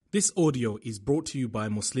This audio is brought to you by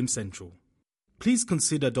Muslim Central. Please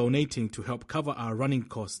consider donating to help cover our running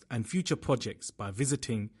costs and future projects by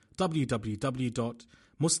visiting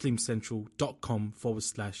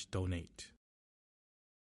www.muslimcentral.com/donate.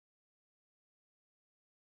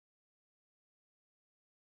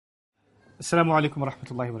 Assalamu alaikum wa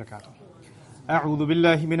rahmatullahi wa barakatuh. أعوذ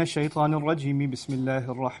بالله من الشيطان الرجيم بسم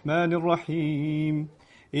الله الرحمن الرحيم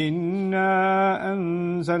إنا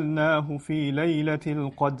أنزلناه في ليلة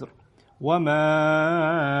القدر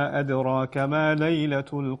وما أدراك ما ليلة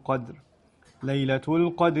القدر ليلة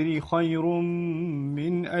القدر خير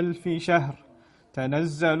من 1000 شهر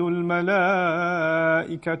تنزل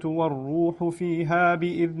الملائكة والروح فيها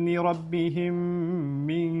بإذن ربهم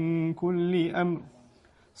من كل أمر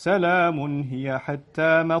سلام هي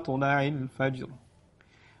حتى مطلع الفجر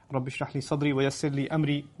رب اشرح لي صدري ويسر لي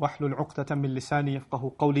أمري واحلل عقدة من لساني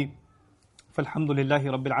يفقه قولي فالحمد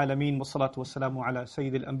لله رب العالمين والصلاة والسلام على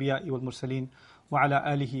سيد الأنبياء والمرسلين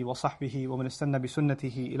وعلى آله وصحبه ومن استنى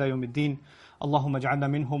بسنته إلى يوم الدين اللهم اجعلنا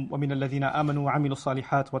منهم ومن الذين آمنوا وعملوا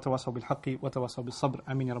الصالحات وتواصوا بالحق وتواصوا بالصبر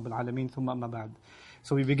آمين يا رب العالمين ثم أما بعد.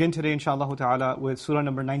 So we begin today inshallah ta'ala with surah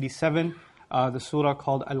number 97, the surah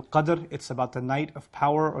called Al-Qadr. It's about the night of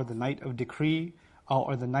power or the night of decree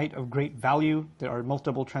or the night of great value. There are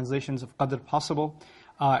multiple translations of Qadr possible.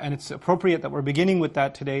 And it's appropriate that we're beginning with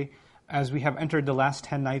that today as we have entered the last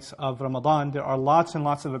 10 nights of Ramadan. There are lots and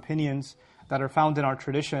lots of opinions that are found in our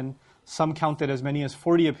tradition. Some counted as many as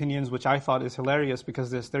 40 opinions, which I thought is hilarious because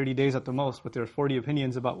there's 30 days at the most, but there are 40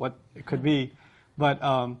 opinions about what it could be. But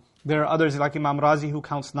there are others like Imam Razi who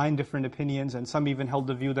counts 9 different opinions, and some even held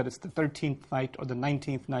the view that it's the 13th night or the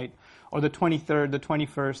 19th night or the 23rd, the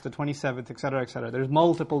 21st, the 27th, etc., etc. There's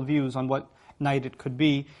multiple views on what night it could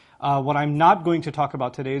be. What I'm not going to talk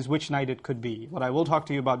about today is which night it could be. What I will talk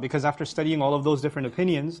to you about, because after studying all of those different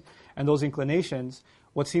opinions and those inclinations,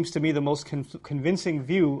 what seems to me the most convincing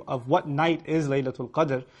view of what night is Laylatul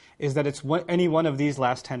Qadr is that it's any one of these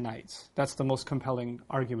last 10 nights. That's the most compelling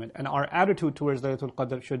argument. And our attitude towards Laylatul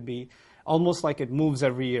Qadr should be almost like it moves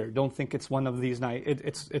every year. Don't think it's one of these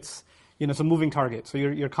nights. It's a moving target. So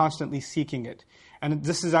you're constantly seeking it. And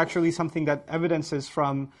this is actually something that evidences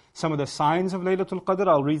from some of the signs of Laylatul Qadr.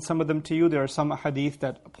 I'll read some of them to you. There are some hadith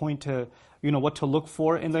that point to, what to look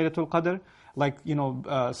for in Laylatul Qadr. Like,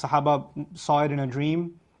 Sahaba saw it in a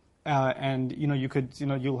dream, and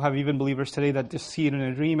you'll have even believers today that just see it in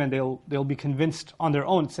a dream and they'll be convinced on their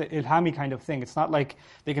own. It's an ilhami kind of thing. It's not like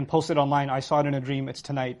they can post it online, I saw it in a dream, it's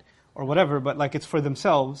tonight, or whatever, but like it's for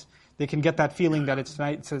themselves. They can get that feeling that it's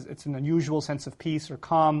tonight. It's an unusual sense of peace or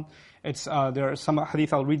calm. There are some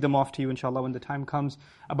hadith, I'll read them off to you inshallah when the time comes,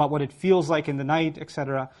 about what it feels like in the night,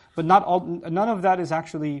 etc. But none of that is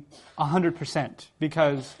actually 100%,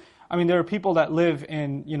 because there are people that live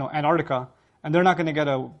in, Antarctica, and they're not going to get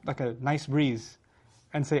a nice breeze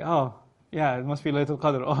and say, oh, yeah, it must be Laylatul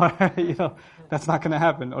Qadr, or, that's not going to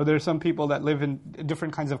happen. Or there are some people that live in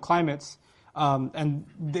different kinds of climates, and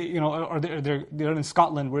they, or they're in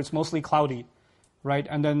Scotland where it's mostly cloudy, right?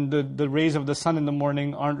 And then the rays of the sun in the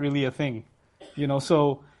morning aren't really a thing,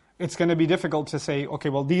 so it's going to be difficult to say, okay,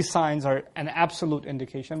 well, these signs are an absolute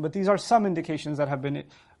indication, but these are some indications that have been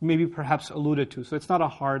maybe perhaps alluded to. So it's not a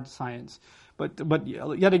hard science. But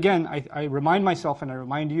yet again, I remind myself and I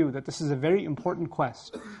remind you that this is a very important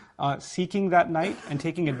quest. Seeking that night and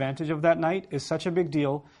taking advantage of that night is such a big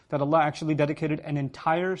deal that Allah actually dedicated an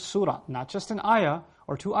entire surah, not just an ayah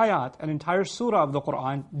or 2 ayat, an entire surah of the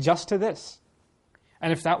Qur'an just to this.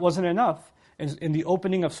 And if that wasn't enough, in the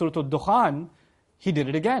opening of Surah Al-Dukhan, He did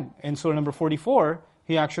it again. In surah number 44,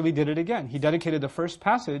 He actually did it again. He dedicated the first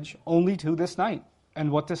passage only to this night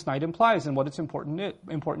and what this night implies and what its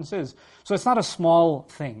importance is. So it's not a small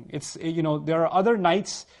thing. There are other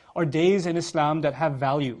nights or days in Islam that have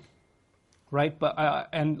value, right? But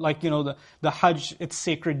the Hajj, its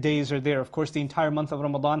sacred days are there. Of course, the entire month of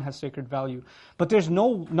Ramadan has sacred value. But there's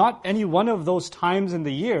not any one of those times in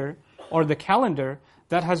the year or the calendar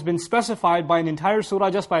that has been specified by an entire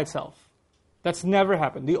surah just by itself. That's never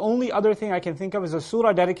happened. The only other thing I can think of is a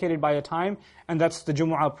surah dedicated by a time, and that's the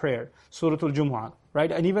Jumu'ah prayer, Suratul Jumu'ah,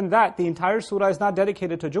 right? And even that, the entire surah is not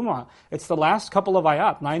dedicated to Jumu'ah. It's the last couple of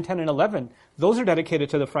ayat, 9, 10, and 11. Those are dedicated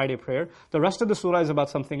to the Friday prayer. The rest of the surah is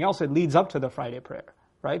about something else. It leads up to the Friday prayer,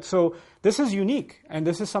 right? So this is unique, and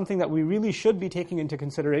this is something that we really should be taking into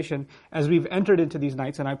consideration as we've entered into these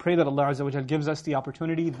nights. And I pray that Allah Azza wa Jal gives us the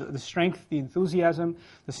opportunity, the strength, the enthusiasm,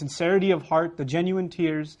 the sincerity of heart, the genuine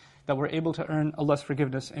tears, that we're able to earn Allah's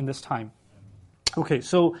forgiveness in this time. Okay,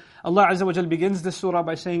 so Allah Azza wa Jal begins this surah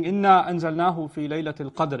by saying, Inna anzalnahu fi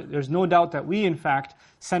Laylatul Qadr. There's no doubt that we in fact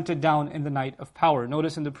sent it down in the night of power.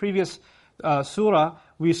 Notice in the previous surah,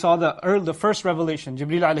 we saw the first revelation,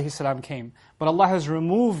 Jibreel alayhi salam came. But Allah has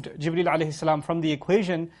removed Jibreel alayhi salam from the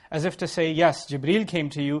equation as if to say, yes, Jibreel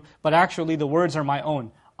came to you, but actually the words are my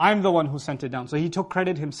own. I'm the one who sent it down. So He took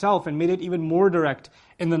credit Himself and made it even more direct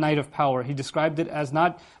in the night of power. He described it as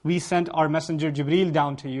not, we sent our messenger Jibreel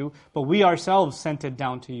down to you, but we ourselves sent it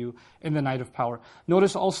down to you in the night of power.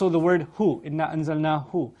 Notice also the word hu, inna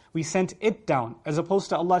anzalnahu. We sent it down, as opposed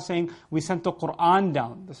to Allah saying, we sent the Qur'an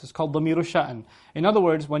down. This is called damiru sha'an. In other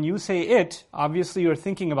words, when you say it, obviously you're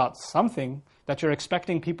thinking about something that you're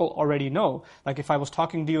expecting people already know. Like if I was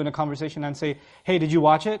talking to you in a conversation and say, hey, did you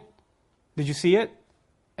watch it? Did you see it?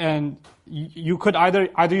 And you could either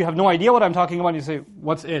you have no idea what I'm talking about and you say,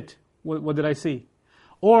 what's it? What did I see?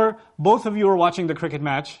 Or both of you are watching the cricket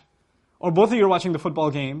match, or both of you are watching the football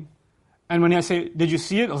game, and when I say, did you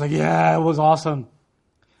see it? I was like, yeah, it was awesome.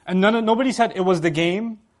 And nobody said it was the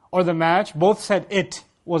game or the match. Both said it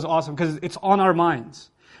was awesome because it's on our minds.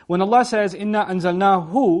 When Allah says, inna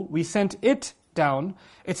anzalnahu, we sent it down,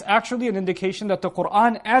 it's actually an indication that the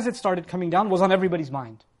Qur'an, as it started coming down, was on everybody's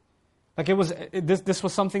mind. Like this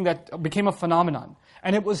was something that became a phenomenon.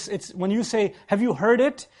 And it's when you say, have you heard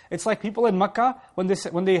it? It's like people in Makkah, when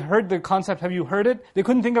they heard the concept, have you heard it? They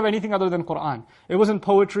couldn't think of anything other than Qur'an. It wasn't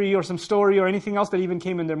poetry or some story or anything else that even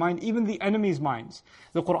came in their mind, even the enemies' minds.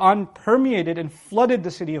 The Qur'an permeated and flooded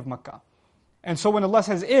the city of Makkah. And so when Allah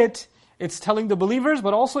says it's telling the believers,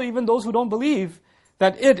 but also even those who don't believe,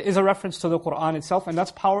 that it is a reference to the Qur'an itself, and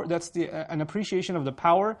that's power. That's an appreciation of the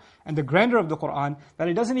power and the grandeur of the Qur'an, that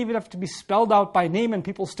it doesn't even have to be spelled out by name and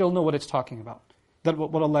people still know what it's talking about. That's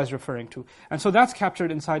what Allah is referring to. And so that's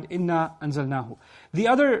captured inside inna anzalnahu. The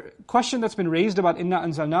other question that's been raised about inna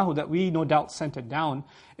anzalnahu, that we no doubt sent it down,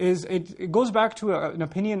 is it goes back to an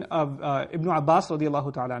opinion of Ibn Abbas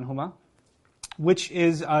radiallahu ta'ala anhuma, which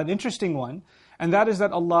is an interesting one, and that is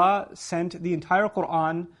that Allah sent the entire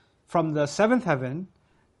Qur'an from the seventh heaven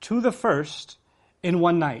to the first in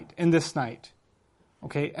one night, in this night.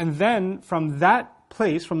 Okay, and then from that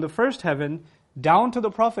place, from the first heaven, down to the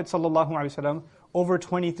Prophet ﷺ over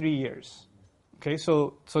 23 years. Okay,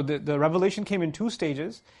 so the revelation came in two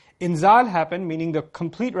stages. Inzal happened, meaning the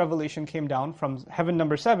complete revelation came down from heaven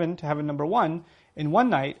number 7 to heaven number 1 in one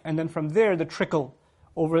night, and then from there the trickle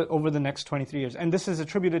over the next 23 years. And this is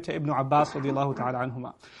attributed to Ibn Abbas radiallahu ta'ala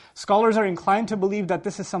anhuma. Scholars are inclined to believe that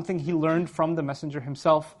this is something he learned from the Messenger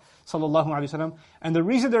himself, sallallahu alaihi wasallam. And the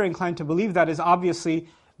reason they're inclined to believe that is obviously,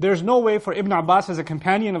 there's no way for Ibn Abbas as a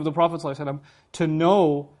companion of the Prophet sallallahu alaihi wasallam to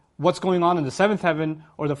know what's going on in the seventh heaven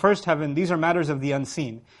or the first heaven. These are matters of the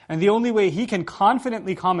unseen. And the only way he can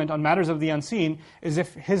confidently comment on matters of the unseen is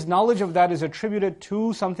if his knowledge of that is attributed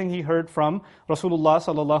to something he heard from Rasulullah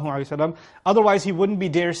sallallahu alaihi wasallam. Otherwise, he wouldn't be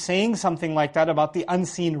dare saying something like that about the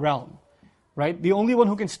unseen realm. Right? The only one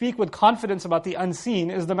who can speak with confidence about the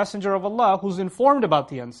unseen is the Messenger of Allah, who's informed about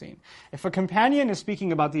the unseen. If a companion is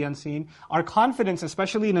speaking about the unseen, our confidence,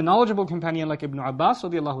 especially in a knowledgeable companion like Ibn Abbas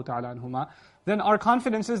radiallahu ta'ala anhuma, then our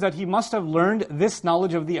confidence is that he must have learned this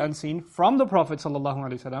knowledge of the unseen from the Prophet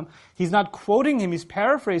ﷺ. He's not quoting him, he's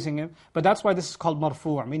paraphrasing him, but that's why this is called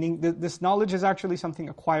marfu', meaning this knowledge is actually something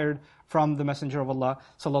acquired from the Messenger of Allah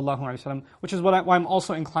ﷺ, which is why I'm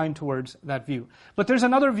also inclined towards that view. But there's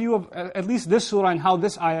another view of at least this surah and how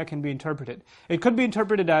this ayah can be interpreted. It could be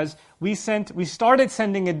interpreted as, we started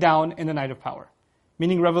sending it down in the night of power.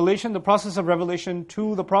 Meaning revelation, the process of revelation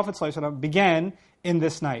to the Prophet ﷺ began in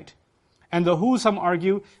this night. And the who, some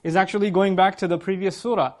argue, is actually going back to the previous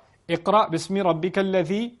surah. Iqra bismi rabbika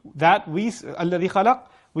alladhi, alladhi khalaq,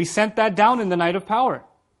 we sent that down in the night of power.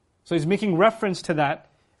 So he's making reference to that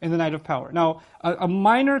in the night of power. Now, a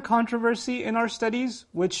minor controversy in our studies,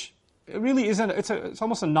 which really isn't, it's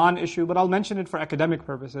almost a non-issue, but I'll mention it for academic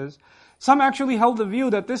purposes. Some actually held the view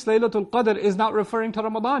that this Laylatul Qadr is not referring to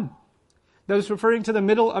Ramadan. That is referring to the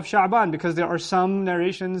middle of Sha'ban, because there are some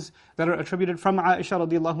narrations that are attributed from Aisha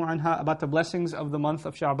radiallahu anha about the blessings of the month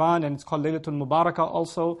of Sha'ban, and it's called Laylatul Mubarakah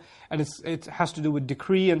also, and it has to do with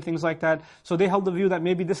decree and things like that. So they held the view that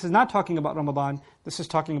maybe this is not talking about Ramadan, this is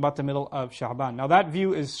talking about the middle of Sha'ban. Now that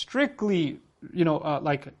view is strictly,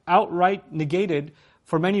 like outright negated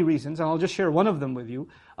for many reasons, and I'll just share one of them with you.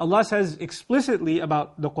 Allah says explicitly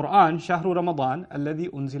about the Qur'an, Shahru Ramadan, alladhi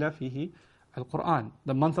unzila fihi Al-Qur'an.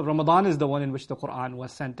 The month of Ramadan is the one in which the Qur'an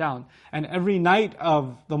was sent down. And every night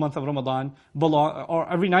of the month of Ramadan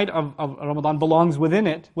Ramadan belongs within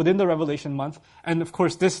it, within the revelation month. And of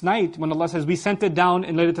course this night, when Allah says we sent it down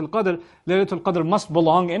in Laylatul Qadr must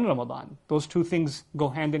belong in Ramadan. Those two things go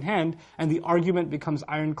hand in hand, and the argument becomes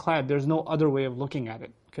ironclad. There's no other way of looking at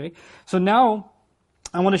it. Okay? So now,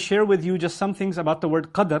 I want to share with you just some things about the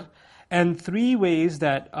word Qadr, and three ways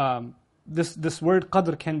that this word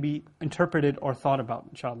qadr can be interpreted or thought about,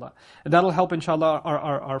 inshallah. And that'll help, inshallah,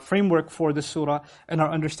 our framework for this surah and our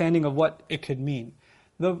understanding of what it could mean.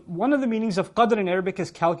 One of the meanings of qadr in Arabic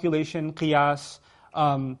is calculation, qiyas,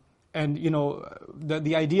 and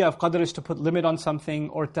the idea of qadr is to put limit on something,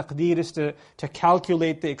 or taqdeer is to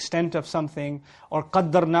calculate the extent of something, or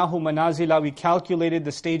qaddarnahu manazila, we calculated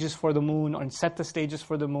the stages for the moon, or set the stages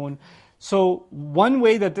for the moon. So one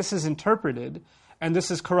way that this is interpreted, and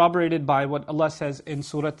this is corroborated by what Allah says in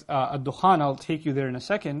Surah Al-Dukhan, I'll take you there in a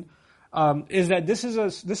second, is that this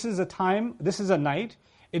is a night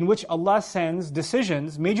in which Allah sends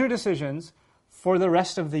decisions, major decisions, for the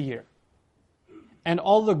rest of the year. And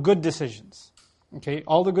all the good decisions. Okay,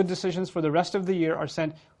 all the good decisions for the rest of the year are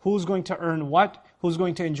sent. Who's going to earn what? Who's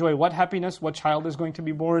going to enjoy what happiness? What child is going to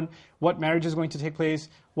be born? What marriage is going to take place?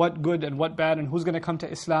 What good and what bad? And who's going to come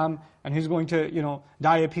to Islam? And who's going to,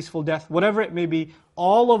 die a peaceful death? Whatever it may be,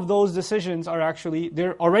 all of those decisions are actually,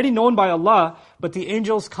 they're already known by Allah, but the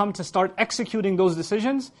angels come to start executing those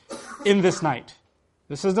decisions in this night.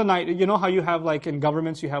 This is the night, you know how you have in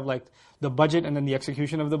governments, you have the budget and then the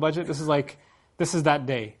execution of the budget? This is that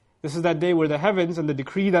day. This is that day where the heavens and the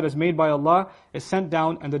decree that is made by Allah is sent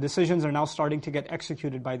down, and the decisions are now starting to get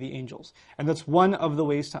executed by the angels. And that's one of the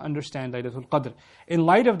ways to understand Laylatul Qadr. In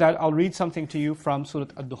light of that, I'll read something to you from Surah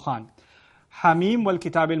Al-Dukhan. Hamim wal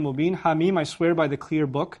kitab al-mubin. Hamim, I swear by the clear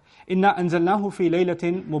book. Inna anzalnahu fi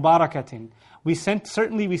laylatin mubarakatin. We sent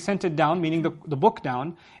it down, meaning the book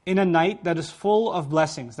down, in a night that is full of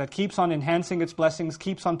blessings, that keeps on enhancing its blessings,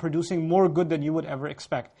 keeps on producing more good than you would ever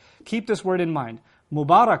expect. Keep this word in mind.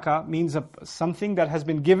 Mubarakah means something that has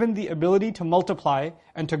been given the ability to multiply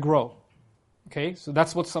and to grow. Okay, so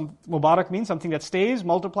that's what Mubarak means, something that stays,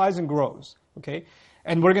 multiplies, and grows. Okay,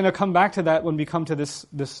 and we're going to come back to that when we come to this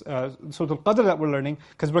Surah Al-Qadr that we're learning,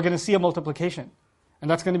 because we're going to see a multiplication. And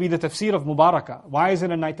that's going to be the tafsir of Mubarakah. Why is it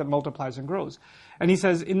a night that multiplies and grows? And he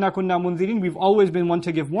says, Inna kunna munzirin, we've always been one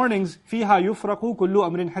to give warnings. Fiha yufraqu kullu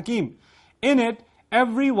amrin hakim. In it,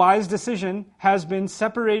 every wise decision has been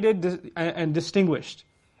separated and distinguished.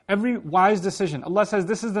 Every wise decision. Allah says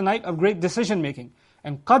this is the night of great decision making.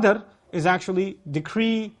 And qadr is actually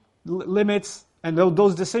decree, limits, and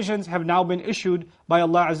those decisions have now been issued by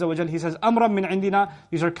Allah Azza wa Jal. He says, Amram min indina,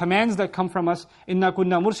 these are commands that come from us. Inna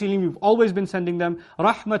kunna mursilin, we've always been sending them.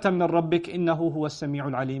 Rahmatan min rabbik, innahu huwa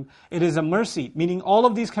as-sami'ul alim. It is a mercy, meaning all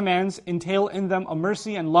of these commands entail in them a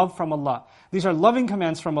mercy and love from Allah. These are loving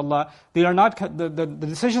commands from Allah. They are not, the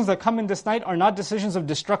decisions that come in this night are not decisions of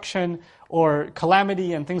destruction or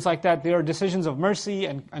calamity and things like that. They are decisions of mercy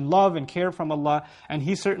and love and care from Allah. And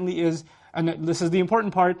He certainly is. And this is the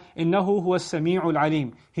important part, إِنَّهُ هُوَ السَّمِيعُ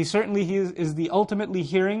الْعَلِيمُ. He certainly is the ultimately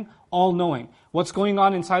hearing, all-knowing. What's going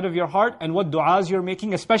on inside of your heart and what du'as you're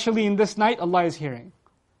making, especially in this night, Allah is hearing.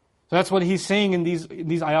 So that's what He's saying in these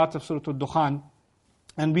ayat of Surah Al-Dukhan.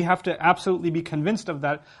 And we have to absolutely be convinced of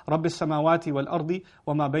that. رَبِّ السَّمَاوَاتِ وَالْأَرْضِ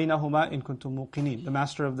وَمَا بَيْنَهُمَا إِن كُنْتُم مُوقِنِينَ. The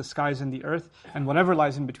Master of the skies and the earth, and whatever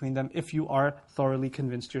lies in between them, if you are thoroughly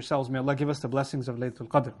convinced yourselves. May Allah give us the blessings of Laylatul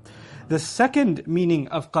Qadr. The second meaning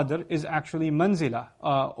of Qadr is actually manzila,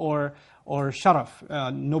 or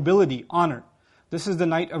sharaf, nobility, honor. This is the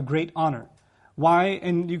night of great honor. Why?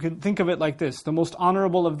 And you can think of it like this. The most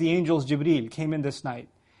honorable of the angels, Jibreel, came in this night.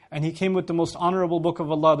 And he came with the most honorable book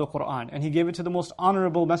of Allah, the Qur'an. And he gave it to the most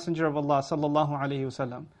honorable messenger of Allah, sallallahu alayhi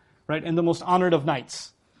wasallam. Right? And the most honored of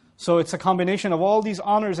nights. So it's a combination of all these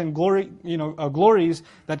honors and glories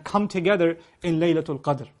that come together in Laylatul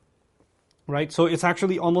Qadr. Right? So it's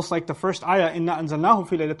actually almost like the first ayah, Inna anzalnahu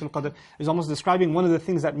fi Laylatul Qadr, is almost describing one of the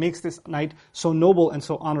things that makes this night so noble and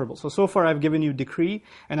so honorable. So far I've given you decree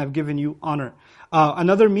and I've given you honor.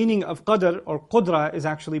 Another meaning of Qadr or qudrâ is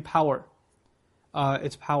actually power.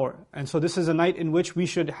 It's power. And so this is a night in which we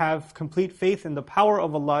should have complete faith in the power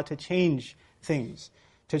of Allah to change things,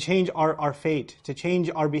 to change our fate, to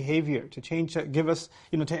change our behavior, to give us,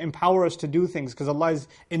 to empower us to do things, because Allah has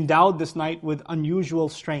endowed this night with unusual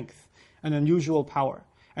strength and unusual power.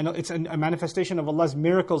 And it's a manifestation of Allah's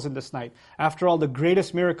miracles in this night. After all, the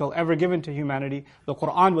greatest miracle ever given to humanity, the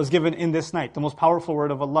Qur'an, was given in this night, the most powerful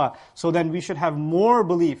word of Allah. So then we should have more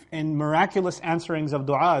belief in miraculous answerings of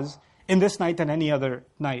du'as in this night than any other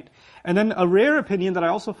night. And then a rare opinion that I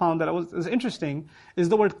also found that was interesting is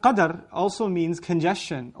the word qadr also means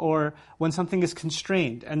congestion, or when something is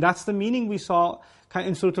constrained. And that's the meaning we saw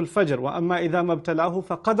in Surah Al-Fajr. وَأَمَّا إِذَا مَبْتَلَاهُ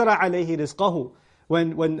فَقَدَرَ عَلَيْهِ رِزْقَهُ.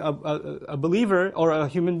 When a believer or a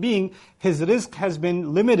human being, his rizq has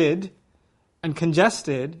been limited and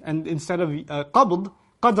congested, and instead of qabd,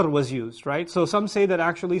 qadr was used, right? So some say that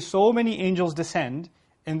actually so many angels descend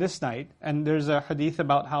in this night, and there's a hadith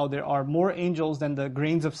about how there are more angels than the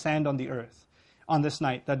grains of sand on the earth on this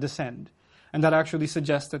night that descend. And that actually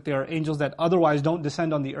suggests that there are angels that otherwise don't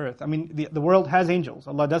descend on the earth. I mean, the world has angels.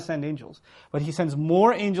 Allah does send angels. But He sends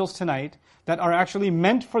more angels tonight that are actually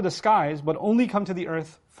meant for the skies, but only come to the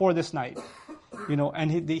earth for this night.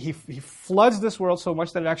 And he floods this world so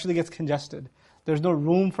much that it actually gets congested. There's no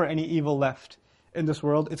room for any evil left in this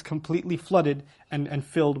world. It's completely flooded and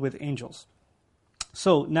filled with angels.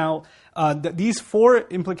 So now, these four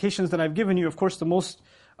implications that I've given you, of course, the most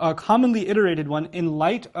commonly iterated one in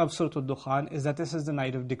light of Surah Al-Dukhan is that this is the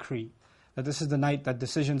night of decree. That this is the night that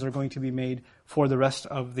decisions are going to be made for the rest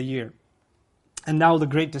of the year. And now the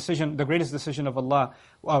greatest decision of Allah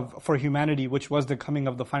for humanity, which was the coming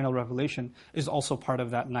of the final revelation, is also part of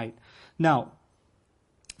that night. Now,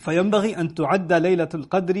 فَيَنْبَغِي أَن تُعَدَّ لَيْلَةُ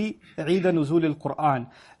الْقَدْرِ عِيدَ نُزُولِ الْقُرْآنِ.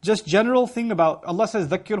 Just general thing about, Allah says,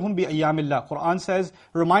 ذَكِّرْهُمْ بِأَيَّامِ اللَّهِ. Quran says,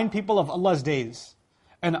 remind people of Allah's days.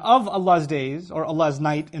 And of Allah's days, or Allah's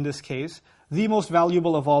night in this case, the most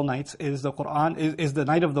valuable of all nights is the Qur'an, is the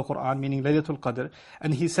night of the Qur'an, meaning Laylatul Qadr.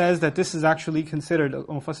 And he says that this is actually considered,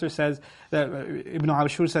 Mufassir says, that Ibn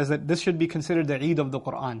Ashur says that this should be considered the Eid of the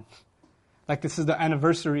Qur'an. Like this is the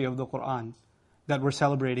anniversary of the Qur'an that we're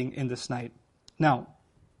celebrating in this night. Now,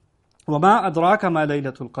 وَمَا أَدْرَاكَ مَا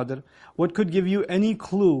لَيْلَةُ الْقَدْرِ. What could give you any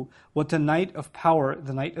clue what the night of power,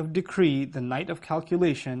 the night of decree, the night of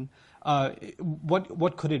calculation,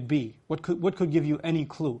 what could it be? What could give you any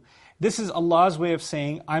clue? This is Allah's way of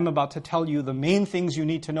saying, I'm about to tell you the main things you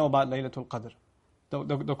need to know about Laylatul Qadr.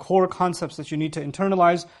 The core concepts that you need to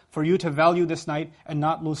internalize for you to value this night and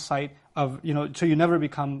not lose sight of, so you never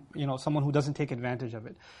become, someone who doesn't take advantage of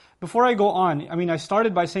it. Before I go on, I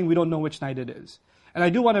started by saying we don't know which night it is. And I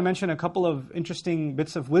do want to mention a couple of interesting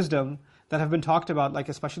bits of wisdom that have been talked about, like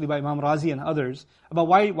especially by Imam Razi and others, about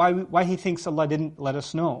why he thinks Allah didn't let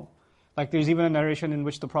us know. Like there's even a narration in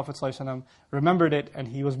which the Prophet ﷺ remembered it and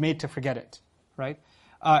he was made to forget it, right?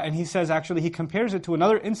 And he says actually, he compares it to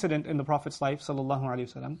another incident in the Prophet's life, sallallahu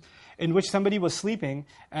alaihi wasallam, in which somebody was sleeping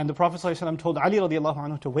and the Prophet ﷺ told Ali radiallahu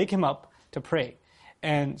anhu to wake him up to pray.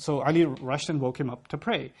 And so Ali rushed and woke him up to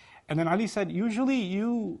pray. And then Ali said, usually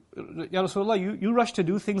you, Ya Rasulullah, you rush to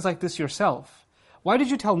do things like this yourself. Why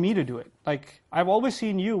did you tell me to do it? Like, I've always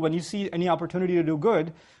seen you, when you see any opportunity to do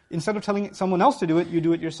good, instead of telling someone else to do it, you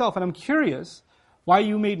do it yourself. And I'm curious why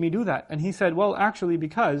you made me do that. And he said, well, actually,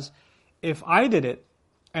 because if I did it,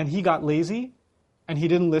 and he got lazy, and he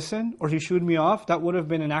didn't listen, or he shooed me off, that would have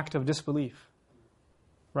been an act of disbelief.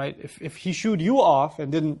 Right? If he shooed you off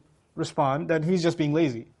and didn't respond, then he's just being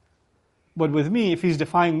lazy. But with me, if he's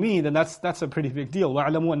defying me, then that's a pretty big deal.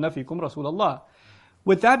 وَاعْلَمُوا أَنَّ فِيكُمْ رَسُولَ اللَّهِ.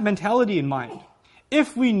 With that mentality in mind,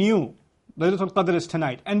 if we knew Laylatul Qadr is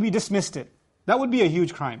tonight, and we dismissed it, that would be a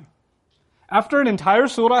huge crime. After an entire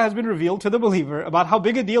surah has been revealed to the believer about how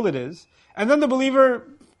big a deal it is, and then the believer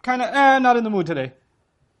kind of, not in the mood today.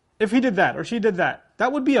 If he did that, or she did that,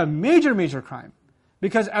 that would be a major, major crime.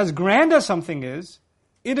 Because as grand as something is,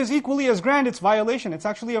 it is equally as grand its violation. It's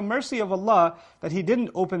actually a mercy of Allah that He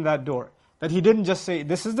didn't open that door. That He didn't just say,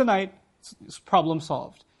 this is the night, it's problem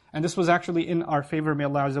solved. And this was actually in our favor. May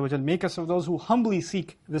Allah Azza wa Jal make us of those who humbly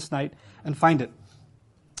seek this night and find it.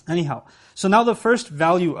 Anyhow, so now the first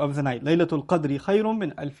value of the night, Laylatul Qadri khayrun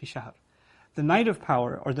min alfi shahr. The night of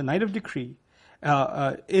power, or the night of decree,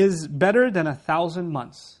 is better than 1,000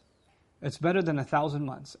 months. It's better than 1,000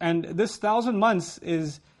 months. And this 1,000 months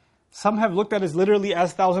is, some have looked at it as literally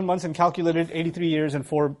as 1,000 months and calculated 83 years and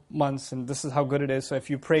 4 months, and this is how good it is. So if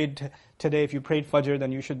you prayed today, if you prayed Fajr,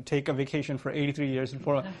 then you should take a vacation for 83 years and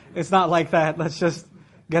 4 months. It's not like that. Let's just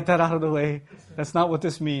get that out of the way. That's not what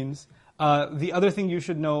this means. The other thing you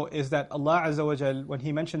should know is that Allah Azza wa Jal, when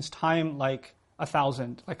He mentions time like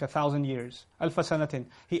 1,000, like 1,000 years, alfa sanatin,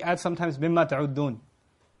 He adds sometimes mimma ta'uddun,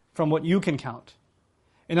 from what you can count.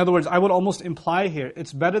 In other words, I would almost imply here,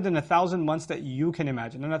 it's better than 1,000 months that you can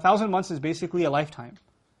imagine. And 1,000 months is basically a lifetime.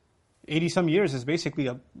 80 some years is basically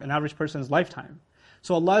an average person's lifetime.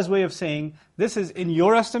 So Allah's way of saying, this is, in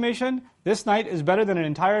your estimation, this night is better than an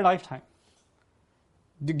entire lifetime.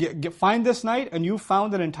 Find this night and you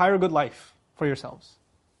found an entire good life for yourselves.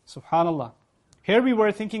 SubhanAllah. Here we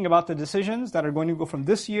were thinking about the decisions that are going to go from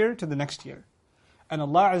this year to the next year. And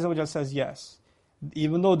Allah Azza wa Jalla says, yes,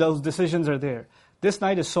 even though those decisions are there, this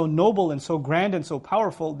night is so noble and so grand and so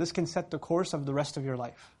powerful, this can set the course of the rest of your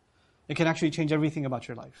life. It can actually change everything about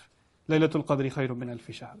your life. Laylatul Qadri khayrun min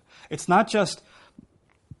alfi shahr. It's not just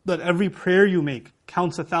that every prayer you make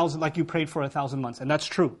counts 1,000, like you prayed for 1,000 months, and that's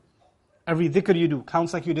true. Every dhikr you do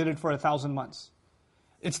counts like you did it for 1,000 months.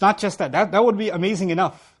 It's not just that. That would be amazing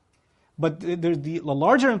enough. But the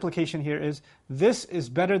larger implication here is, this is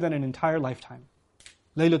better than an entire lifetime.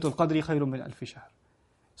 Laylatul Qadr khayrun min alfi shahr.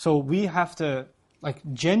 So we have to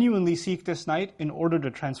genuinely seek this night in order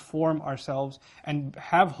to transform ourselves and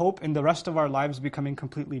have hope in the rest of our lives becoming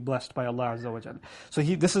completely blessed by Allah Azza wa Jalla. So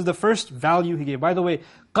this is the first value he gave. By the way,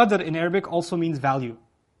 Qadr in Arabic also means value.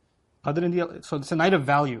 So it's a night of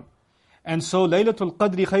value. And so Laylatul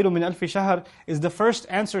Qadr khayrun min alfi shahr is the first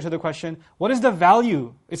answer to the question, what is the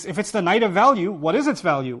value? If it's the night of value, what is its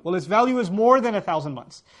value? Well, its value is more than 1,000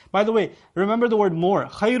 months. By the way, remember the word more,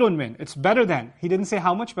 khayrun min, it's better than. He didn't say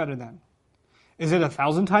how much better than. Is it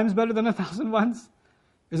 1,000 times better than 1,000 months?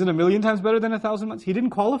 Is it 1,000,000 times better than 1,000 months? He didn't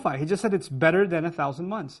qualify. He just said it's better than 1,000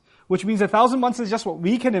 months. Which means 1,000 months is just what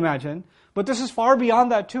we can imagine. But this is far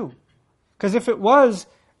beyond that too. Because if it was,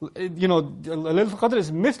 Laylatul Qadr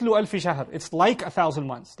is mithlu alfi shahr. It's like 1,000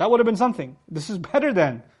 months. That would have been something. This is better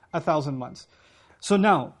than 1,000 months. So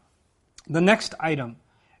now, the next item.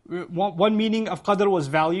 One meaning of Qadr was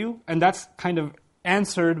value. And that's kind of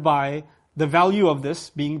answered by the value of this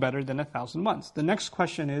being better than 1,000 months. The next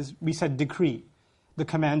question is, we said decree, the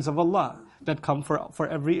commands of Allah that come for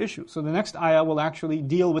every issue. So the next ayah will actually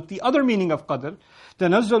deal with the other meaning of Qadr.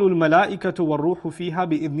 تَنَزَّلُ الْمَلَائِكَةُ وَالرُّوحُ فِيهَا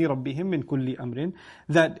بِإِذْنِ رَبِّهِمْ مِنْ كُلِّ أَمْرٍ.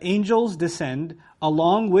 That angels descend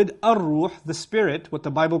along with ar-ruh, the Spirit, what the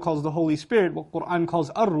Bible calls the Holy Spirit, what Quran calls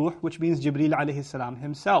ar-ruh, which means Jibreel alayhi salam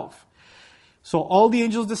himself. So all the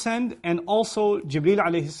angels descend, and also Jibreel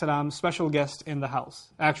alayhi salam, special guest in the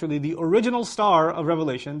house. Actually, the original star of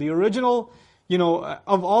Revelation, the original,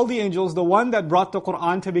 of all the angels, the one that brought the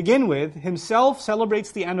Quran to begin with, himself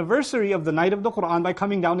celebrates the anniversary of the night of the Quran by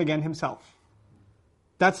coming down again himself.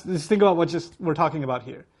 Just think about what we're talking about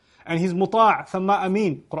here. And he's muta' thumma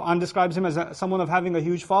amin. Quran describes him as someone of having a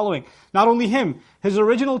huge following. Not only him, his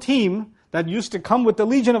original team that used to come with the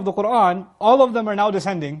legion of the Quran, all of them are now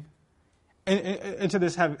descending into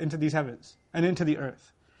these heavens and into the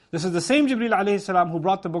earth. This is the same Jibreel alayhi salam who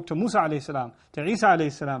brought the book to Musa alayhi salam, to Isa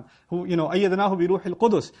alayhi salam, who, ayyadnahu bi ruhil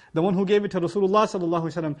qudus, the one who gave it to Rasulullah sallallahu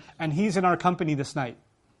alaihi wasallam, and he's in our company this night.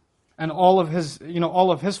 And all of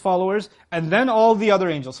his followers, and then all the other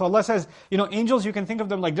angels. So Allah says, angels, you can think of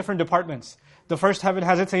them like different departments. The first heaven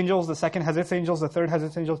has its angels, the second has its angels, the third has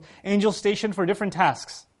its angels. Angels stationed for different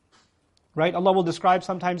tasks. Right? Allah will describe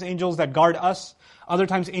sometimes angels that guard us, other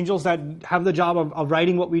times angels that have the job of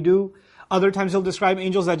writing what we do, other times He'll describe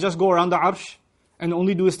angels that just go around the arsh and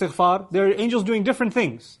only do istighfar. There are angels doing different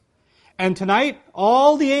things. And tonight,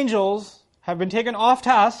 all the angels have been taken off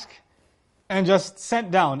task and just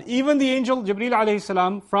sent down. Even the angel Jibreel alayhi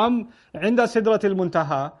salam from inda sidratil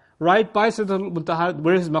muntaha, right by sidratil muntaha,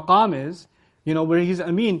 where his maqam is, where he's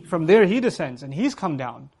Amin, from there he descends and he's come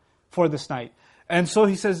down for this night. And so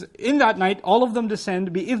he says, in that night, all of them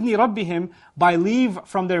descend بِإِذْنِ رَبِّهِمْ, by leave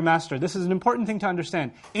from their master. This is an important thing to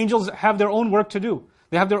understand. Angels have their own work to do.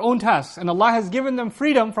 They have their own tasks. And Allah has given them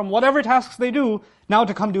freedom from whatever tasks they do, now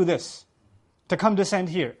to come do this. To come descend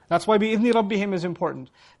here. That's why بِإِذْنِ رَبِّهِمْ is important.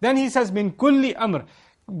 Then he says, مِنْ كُلِّ أَمْرٍ.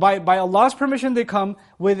 By Allah's permission they come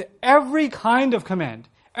with every kind of command,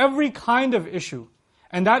 every kind of issue.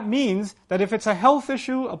 And that means that if it's a health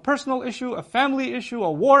issue, a personal issue, a family issue,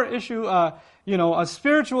 a war issue, a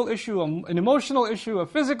spiritual issue, an emotional issue, a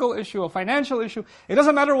physical issue, a financial issue, it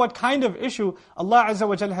doesn't matter what kind of issue, Allah Azza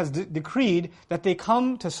wa Jalla has decreed that they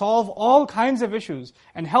come to solve all kinds of issues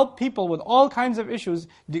and help people with all kinds of issues,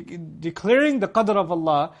 declaring the qadr of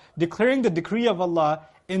Allah, declaring the decree of Allah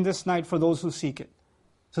in this night for those who seek it.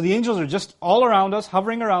 So the angels are just all around us,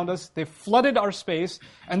 hovering around us. They've flooded our space,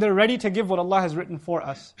 and they're ready to give what Allah has written for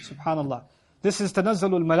us. Subhanallah. This is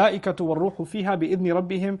تَنَزَّلُ الْمَلَائِكَةُ وَالرُّوحُ فِيهَا بِإِذْنِ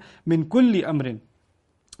رَبِّهِمْ مِنْ كُلِّ أَمْرٍ.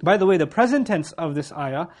 By the way, the present tense of this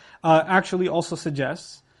ayah actually also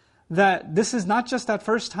suggests that this is not just that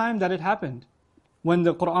first time that it happened when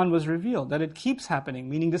the Quran was revealed, that it keeps happening,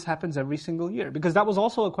 meaning this happens every single year. Because that was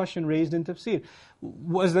also a question raised in tafsir.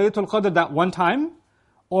 Was Laylatul Qadr that one time?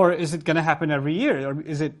 Or is it going to happen every year? Or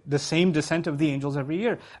is it the same descent of the angels every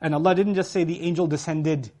year? And Allah didn't just say the angel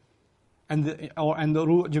descended and the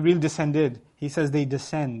Jibreel descended. He says they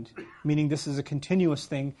descend, meaning this is a continuous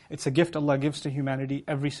thing. It's a gift Allah gives to humanity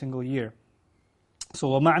every single year. So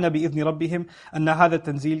وَمَعْنَا بِإِذْنِ رَبِّهِمْ أَنَّ هَذَا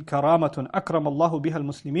التَّنزِيلَ كَرَامَةٌ أَكْرَمَ اللَّهُ بِهَا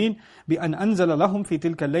الْمُسْلِمِينَ بِأَنْ أَنزَلَ لَهُمْ فِي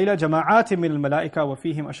تِلْكَ اللَّيْلَةِ جَمَاعَاتٍ مِّنَ الْمَلَائِكَةِ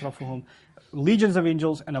وَفِيهِمْ أَشْرَفُهُمْ. Legions of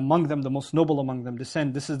angels, and among them the most noble among them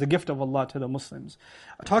descend. This is the gift of Allah to the Muslims.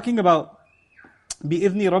 Talking about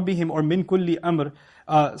بِإِذْنِ رَبِّهِمْ or مِنْ كُلِّ أَمْرٍ,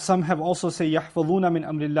 some have also say يَحْفَظُونَ مِنْ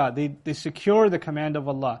أَمْرِ اللَّهِ. They secure the command of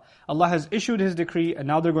Allah. Allah has issued His decree, and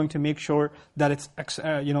now they're going to make sure that it's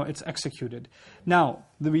executed. Now,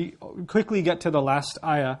 we quickly get to the last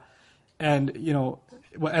ayah, and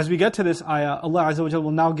as we get to this ayah, Allah Azza wa Jalla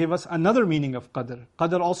will now give us another meaning of qadr.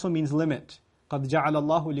 Qadr also means limit. قَدْ جَعَلَ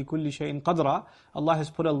اللَّهُ لِكُلِّ شَيْءٍ قَدْرًا. Allah has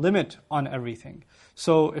put a limit on everything.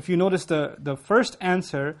 So if you notice, the first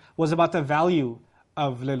answer was about the value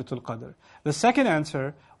of Laylatul Qadr. The second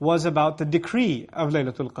answer was about the decree of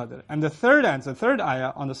Laylatul Qadr. And the third answer, third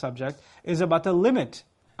ayah on the subject, is about the limit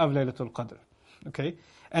of Laylatul Qadr. Okay?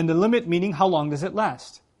 And the limit meaning how long does it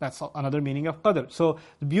last? That's another meaning of qadr. So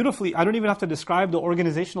beautifully, I don't even have to describe the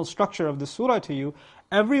organizational structure of the surah to you.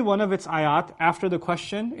 Every one of its ayat after the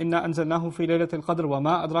question, Inna anzalnahu fi laylatil qadr wa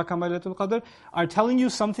ma adraka ma laylatul qadr, are telling you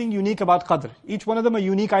something unique about qadr. Each one of them a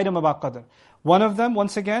unique item about qadr. One of them,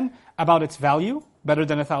 once again, about its value, better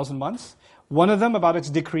than 1,000 months. One of them about its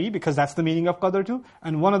decree, because that's the meaning of qadr too.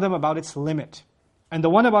 And one of them about its limit. And the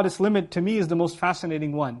one about its limit, to me, is the most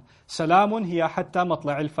fascinating one. Salamun hiya hatta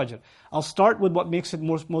matla'il fajr. I'll start with what makes it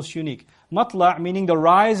most unique. Matla' meaning the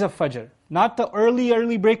rise of fajr. Not the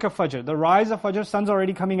early break of fajr. The rise of fajr, sun's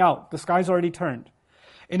already coming out. The sky's already turned.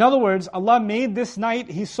 In other words, Allah made this night,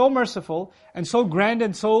 He's so merciful and so grand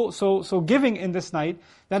and so giving in this night,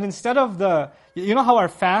 that instead of you know how our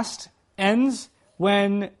fast ends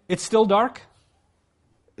when it's still dark?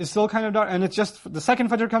 It's still kind of dark, and it's just the second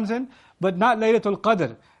fajr comes in, but not Laylatul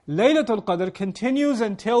Qadr. Laylatul Qadr continues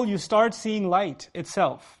until you start seeing light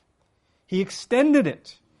itself. He extended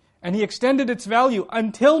it, and He extended its value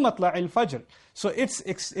until Matla'il Fajr. So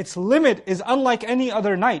its limit is unlike any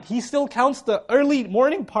other night. He still counts the early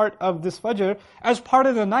morning part of this fajr as part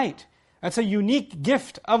of the night. That's a unique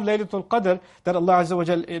gift of Laylatul Qadr that Allah Azza wa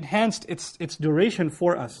Jal enhanced its duration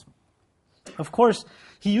for us. Of course,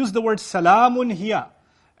 He used the word salamun hiya.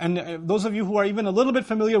 And those of you who are even a little bit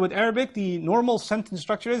familiar with Arabic, the normal sentence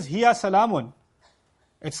structure is hiya salamun.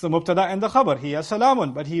 It's the mubtada and the khabar, hiya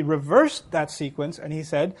salamun. But He reversed that sequence and He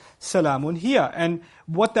said salamun hiya. And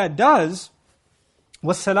what that does,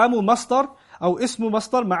 was salamu masdar, or ismu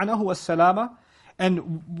masdar, ma'nahu was salama.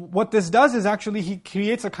 And what this does is actually He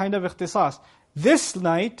creates a kind of ikhtisas. This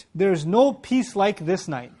night, there's no peace like this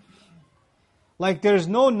night. Like there's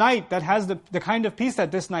no night that has the kind of peace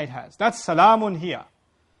that this night has. That's salamun hiya.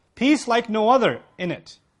 Peace like no other in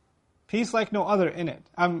it. Peace like no other in it.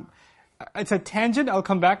 It's a tangent, I'll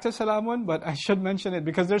come back to salamun, but I should mention it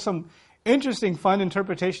because there's some interesting, fun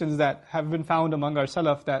interpretations that have been found among our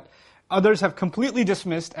salaf that others have completely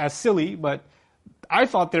dismissed as silly, but I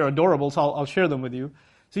thought they're adorable, so I'll share them with you.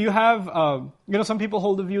 So you have, some people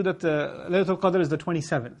hold the view that the Laylatul Qadr is the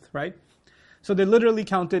 27th, right? So they literally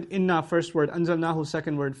counted inna, first word, anzalnahu,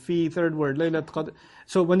 second word, fi, third word, Laylatul Qadr.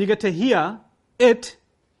 So when you get to hiya, it,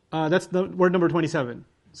 that's the word number 27.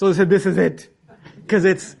 So they said, this is it. Because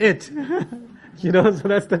it's it. So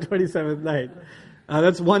that's the 27th night.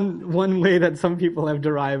 That's one way that some people have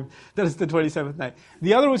derived that it's the 27th night.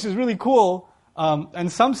 The other, which is really cool,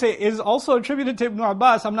 and some say is also attributed to Ibn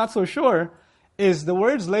Abbas, I'm not so sure, is the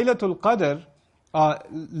words Laylatul Qadr.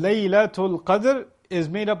 Laylatul Qadr is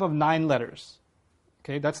made up of 9 letters.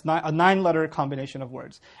 Okay, that's a 9-letter combination of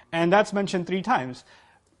words. And that's mentioned 3 times.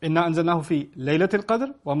 Inna anzalnahu fi Laylatul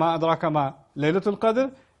Qadr, wa ma adraka ma Laylatul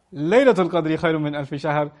Qadr, Laylatul Qadri khayrun min alfi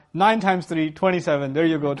shahr. 9 times 3, 27. There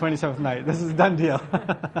you go, 27th night. This is a done deal.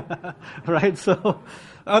 Right? So,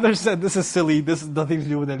 others said this is silly, this has nothing to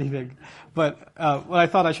do with anything. But I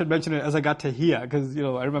thought I should mention it as I got to here, because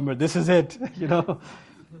I remember this is it.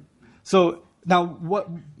 So, now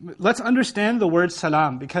let's understand the word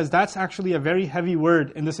salam, because that's actually a very heavy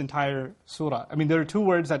word in this entire surah. I mean, there are 2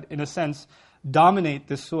 words that, in a sense, dominate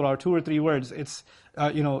this surah, or 2 or 3 words. It's,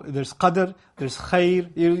 there's qadr, there's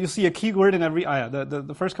khayr. You see a key word in every ayah.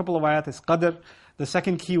 The first couple of ayat is qadr. The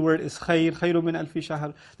second key word is khayr, khayrun min alfi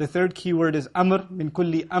shahr. The third key word is amr, min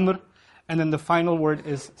kulli amr. And then the final word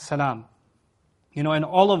is salam. And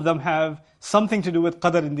all of them have something to do with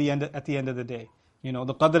qadr at the end of the day. The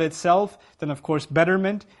qadr itself, then of course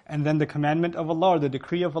betterment, and then the commandment of Allah or the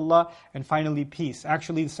decree of Allah, and finally peace.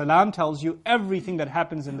 Actually, salam tells you everything that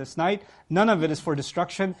happens in this night. None of it is for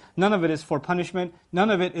destruction, none of it is for punishment,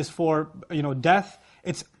 none of it is for death.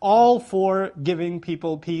 It's all for giving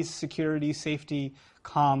people peace, security, safety,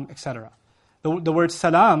 calm, etc. The word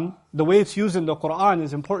salam, the way it's used in the Quran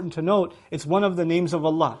is important to note. It's one of the names of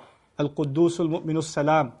Allah. Al-Quddusul Mu'minus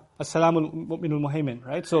Salam. As-Salamul Mu'minul Muhaymin,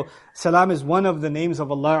 right? So, salam is one of the names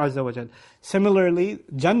of Allah Azza wa Jal. Similarly,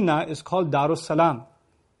 Jannah is called Darus Salam.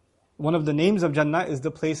 One of the names of Jannah is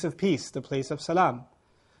the place of peace, the place of salam.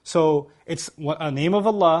 So, it's a name of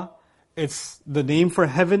Allah, it's the name for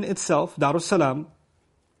heaven itself, Darus Salam.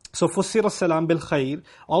 So, Fussir as-Salam bil Khayr.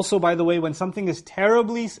 Also, by the way, when something is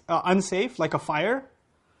terribly unsafe, like a fire,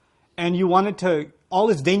 and you want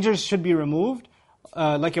all its dangers should be removed,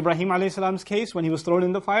 like Ibrahim alayhi salam's case, when he was thrown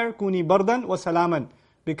in the fire, kuni bardan wa salaman.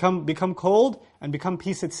 Become cold and become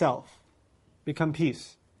peace itself. Become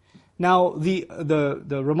peace. Now,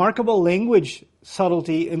 the remarkable language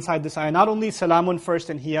subtlety inside this ayah, not only salamun first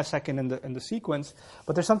and hiya second in the sequence,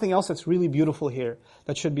 but there's something else that's really beautiful here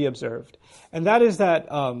that should be observed. And that is that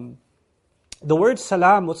the word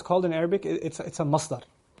salam, what's called in Arabic, it's a masdar.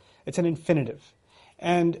 It's an infinitive.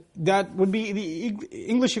 And that would be the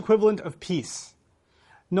English equivalent of peace.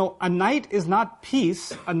 No, a night is not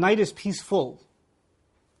peace, a night is peaceful.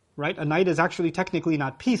 Right? A night is actually technically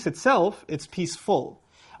not peace itself, it's peaceful.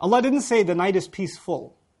 Allah didn't say the night is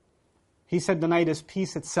peaceful. He said the night is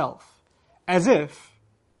peace itself. As if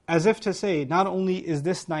to say, not only is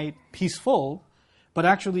this night peaceful, but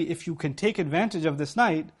actually if you can take advantage of this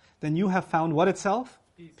night, then you have found what itself?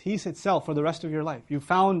 Peace itself for the rest of your life. You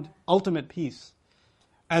found ultimate peace.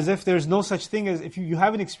 As if there's no such thing as, if you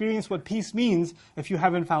haven't experienced what peace means, if you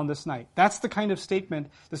haven't found this night. That's the kind of statement,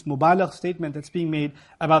 this mubalagh statement that's being made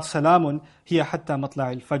about salamun hiya hatta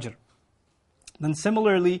matla'il fajr. Then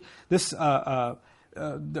similarly, this the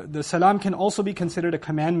salam can also be considered a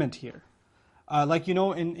commandment here. Like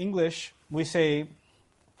in English, we say,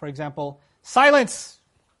 for example, silence,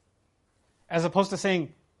 as opposed to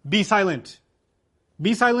saying, be silent.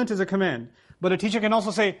 Be silent is a command. But a teacher can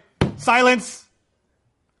also say, silence.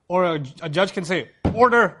 Or a judge can say,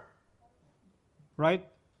 order. Right?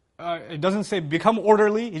 It doesn't say become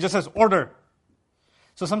orderly, it just says order.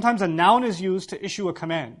 So sometimes a noun is used to issue a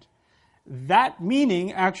command. That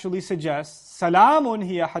meaning actually suggests, salamun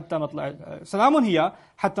hiya hatta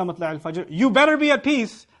matla'il fajr. You better be at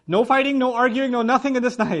peace. No fighting, no arguing, no nothing in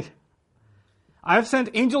this night. I've sent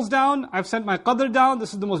angels down, I've sent my qadr down,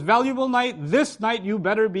 this is the most valuable night. This night you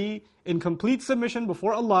better be in complete submission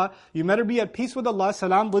before Allah. You better be at peace with Allah.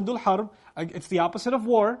 Salam diddul harb. It's the opposite of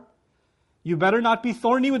war. You better not be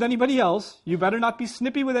thorny with anybody else. You better not be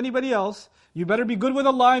snippy with anybody else. You better be good with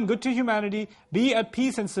Allah and good to humanity. Be at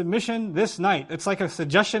peace and submission this night. It's like a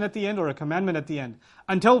suggestion at the end or a commandment at the end.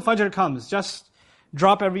 Until Fajr comes, just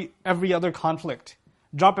drop every other conflict.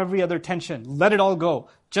 Drop every other tension. Let it all go.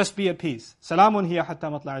 Just be at peace. Salamun hiya hatta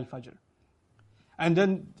matla'il fajr. And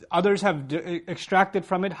then others have extracted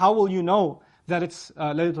from it, how will you know that it's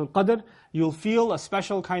Laylatul Qadr? You'll feel a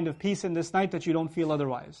special kind of peace in this night that you don't feel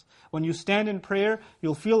otherwise. When you stand in prayer,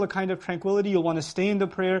 you'll feel a kind of tranquility, you'll want to stay in the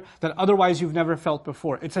prayer that otherwise you've never felt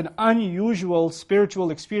before. It's an unusual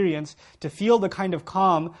spiritual experience to feel the kind of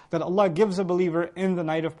calm that Allah gives a believer in the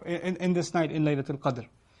night in this night in Laylatul Qadr.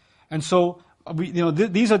 And so,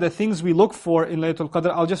 these are the things we look for in Laylatul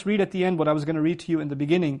Qadr. I'll just read at the end what I was going to read to you in the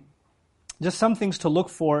beginning. Just some things to look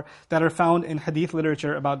for that are found in hadith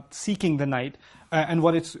literature about seeking the night and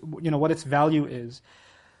what its value is.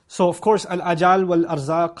 So of course, al-ajal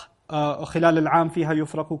wal-arzaq khilal al-aam fiha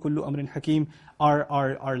yufraqu kullu amrin hakim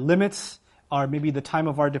are limits, are maybe the time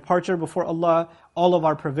of our departure before Allah, all of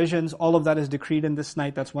our provisions, all of that is decreed in this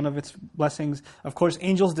night. That's one of its blessings. Of course,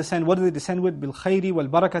 angels descend. What do they descend with? Bil khayri wal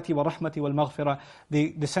barakati wal rahmati wal maghfirah. They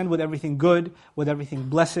descend with everything good, with everything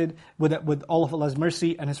blessed, with all of Allah's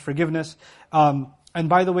mercy and His forgiveness. And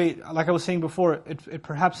by the way, like I was saying before, it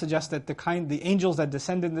perhaps suggests that the angels that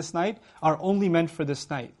descend in this night are only meant for this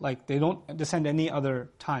night. Like they don't descend any other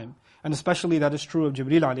time. And especially that is true of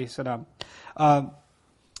Jibreel alayhi salam.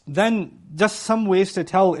 Then, just some ways to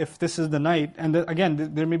tell if this is the night, and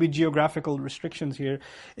again, there may be geographical restrictions here.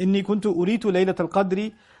 إِنِّي كُنْتُ أُرِيتُ لَيْلَةَ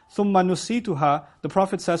الْقَدْرِ ثُمَّ نُسِيتُهَا. The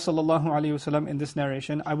Prophet says, sallallahu alayhi wasallam, in this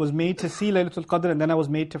narration, I was made to see Laylatul Qadr and then I was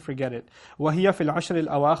made to forget it. وَهِيَ فِي الْعَشْرِ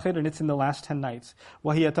الْأَوَاخِرِ. And it's in the last 10 nights.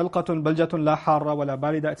 وَهِيَ تَلْقَةٌ بَلْجَةٌ لَا حَارَّ وَلَا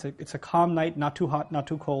بَارِدَةٌ. It's a calm night, not too hot, not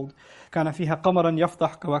too cold. كَانَ فِيهَا قَمَرًا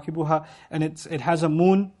يَفْضَحْ كَوَاكِبُهَا. And it has a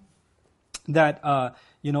moon that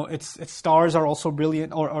its stars are also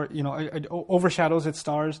brilliant, or it overshadows its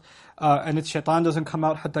stars, and its shaitan doesn't come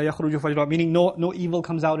out hatta yakhruju fajr, meaning no evil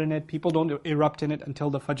comes out in it. People don't erupt in it until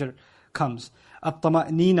the fajr comes.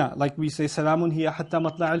 At-tama'nina, like we say, salamun hiya hatta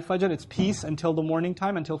matla'il fajr. It's peace until the morning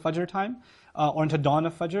time, until fajr time, or until dawn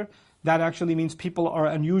of fajr. That actually means people are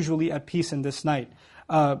unusually at peace in this night.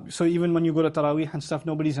 So even when you go to Taraweeh and stuff,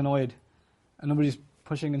 nobody's annoyed, and nobody's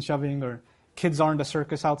pushing and shoving, or kids aren't a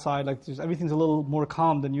circus outside. Like everything's a little more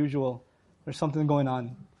calm than usual. There's something going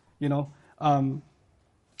on,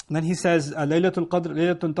 Then he says, Laylatul Qadr,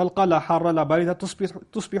 Laylatun talqa la harra la barida tusbihu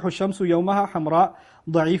shamsu yawmaha hamra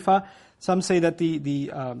da'ifa. Some say that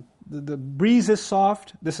the breeze is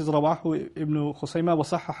soft. This is Rawahu ibn Khusayma wa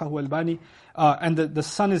sahhahahu al-Albani. And the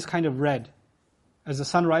sun is kind of red. As the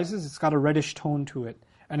sun rises, it's got a reddish tone to it.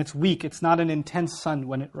 And it's weak. It's not an intense sun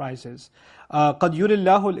when it rises. قَدْ يُرِ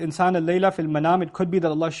اللَّهُ الْإِنسَانَ اللَّيْلَ فِي الْمَنَامِ. It could be that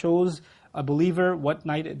Allah shows a believer what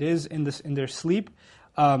night it is in their sleep,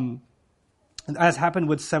 as happened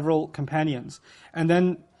with several companions. And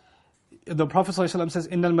then the Prophet ﷺ says,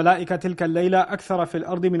 إِنَّ الْمَلَائِكَ تِلْكَ اللَّيْلَ أَكْثَرَ فِي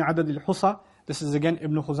الْأَرْضِ مِنْ عَدَدِ الْحُصَى. This is again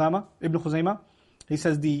Ibn Khuzaymah. He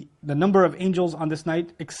says the number of angels on this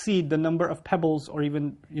night exceed the number of pebbles or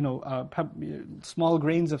even small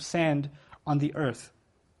grains of sand on the earth.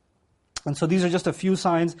 And so these are just a few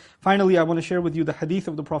signs. Finally, I want to share with you the hadith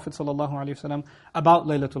of the Prophet ﷺ about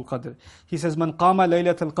Laylatul Qadr. He says, "Man qama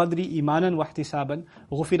Laylatul Qadri imanan wa ihtisaban,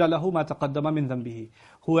 ghufira lahu ma taqaddama min dhanbihi."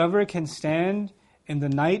 Whoever can stand in the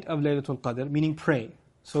night of Laylatul Qadr, meaning pray.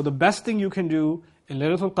 So the best thing you can do in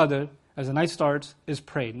Laylatul Qadr, as the night starts, is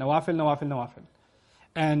pray. Nawafil, nawafil, nawafil.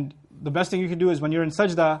 And the best thing you can do is when you're in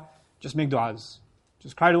sajda, just make du'as.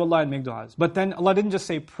 Just cry to Allah and make du'as. But then Allah didn't just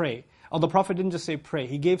say pray. Or the Prophet didn't just say pray.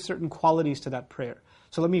 He gave certain qualities to that prayer.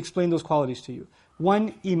 So let me explain those qualities to you.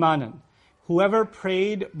 One, imanan. Whoever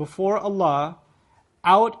prayed before Allah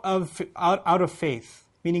out of faith.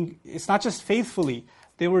 Meaning, it's not just faithfully.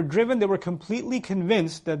 They were driven, they were completely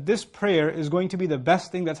convinced that this prayer is going to be the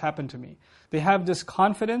best thing that's happened to me. They have this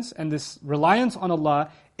confidence and this reliance on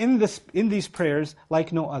Allah in these prayers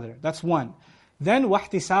like no other. That's one. Then,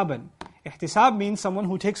 wahtisaban. Ihtisab means someone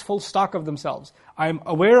who takes full stock of themselves. I'm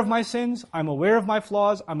aware of my sins, I'm aware of my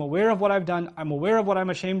flaws, I'm aware of what I've done, I'm aware of what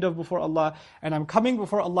I'm ashamed of before Allah, and I'm coming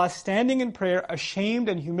before Allah standing in prayer, ashamed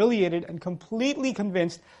and humiliated and completely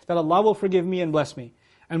convinced that Allah will forgive me and bless me,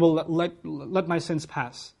 and will let my sins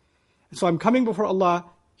pass. So I'm coming before Allah,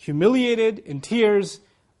 humiliated, in tears,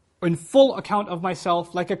 in full account of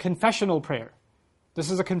myself, like a confessional prayer.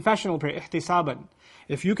 This is a confessional prayer, ihtisaban.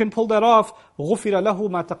 If you can pull that off, غُفِرَ لَهُ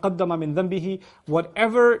مَا تَقَدَّمَ مِنْ ذَنْبِهِ.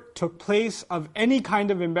 Whatever took place of any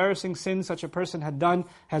kind of embarrassing sin such a person had done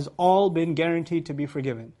has all been guaranteed to be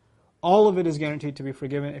forgiven. All of it is guaranteed to be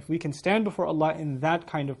forgiven if we can stand before Allah in that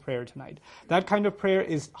kind of prayer tonight. That kind of prayer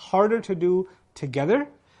is harder to do together.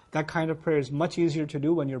 That kind of prayer is much easier to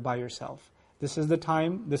do when you're by yourself. This is the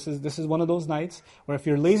time, this is one of those nights where if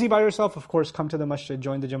you're lazy by yourself, of course, come to the masjid,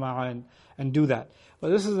 join the jama'ah and do that. But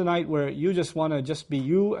this is the night where you just want to just be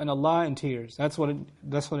you and Allah in tears. That's what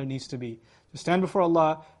it needs to be. To stand before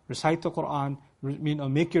Allah, recite the Qur'an,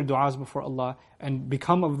 make your du'as before Allah, and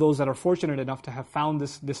become of those that are fortunate enough to have found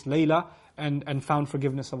this layla and found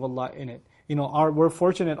forgiveness of Allah in it. We're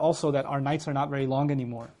fortunate also that our nights are not very long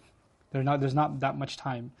anymore. There's not that much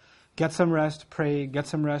time. Get some rest, pray, get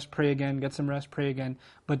some rest, pray again, get some rest, pray again.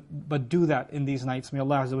 But do that in these nights. May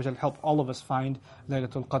Allah Azza wa Jal help all of us find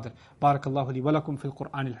Laylatul Qadr. Barakallahu li wa lakum fil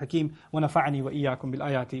Qur'an al-Hakim wa nafa'ani wa iyyakum bil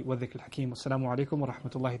ayati wa dhikr al-Hakim. Wassalamu alaikum wa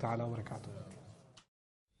rahmatullahi ta'ala wa barakatuh.